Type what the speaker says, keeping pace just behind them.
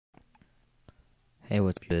Hey,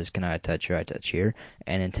 what's up? This is Can I Touch Your iTouch here,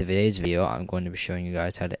 and in today's video I'm going to be showing you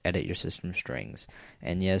guys how to edit your system strings.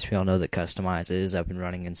 And yes, we all know that Customize is up and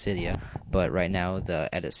running in Cydia, but right now the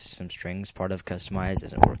edit system strings part of Customize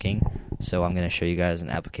isn't working, so I'm going to show you guys an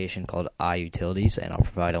application called iUtilities, and I'll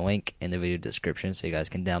provide a link in the video description so you guys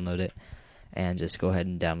can download it, and just go ahead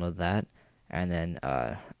and download that, and then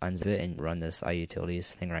unzip it and run this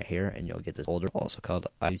iUtilities thing right here, and you'll get this folder also called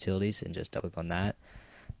iUtilities, and just double click on that.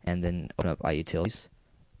 And then open up iUtilities.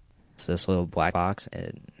 It's this little black box,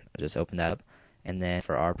 and just open that up. And then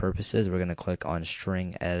for our purposes, we're going to click on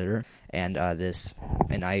String Editor. And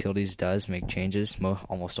iUtilities does make changes,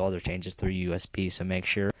 almost all their changes through USB. So make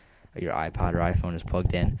sure your iPod or iPhone is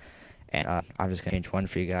plugged in. And I'm just going to change one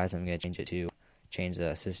for you guys. I'm going to change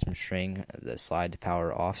the system string, the slide to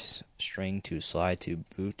power off string to slide to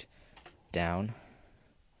boot down.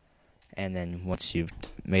 And then once you've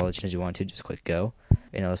made all the changes you want to, just click go.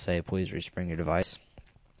 And it'll say, please respring your device.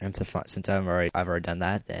 And since I've already done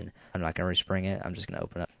that, then I'm not going to respring it. I'm just going to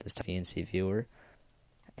open up this VNC viewer,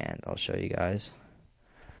 and I'll show you guys.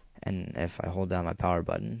 And if I hold down my power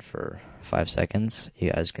button for 5 seconds,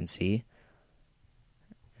 you guys can see.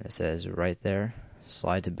 And it says right there,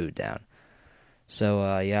 slide to boot down.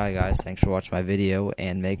 So yeah, guys, thanks for watching my video,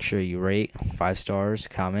 and make sure you rate 5 stars,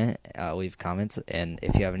 comment, leave comments, and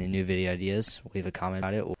if you have any new video ideas, leave a comment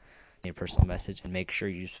about it. A personal message, and make sure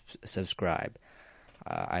you subscribe.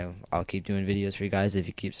 I'll keep doing videos for you guys if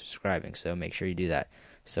you keep subscribing, so make sure you do that.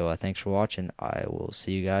 So thanks for watching. I will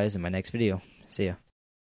see you guys in my next video. See ya.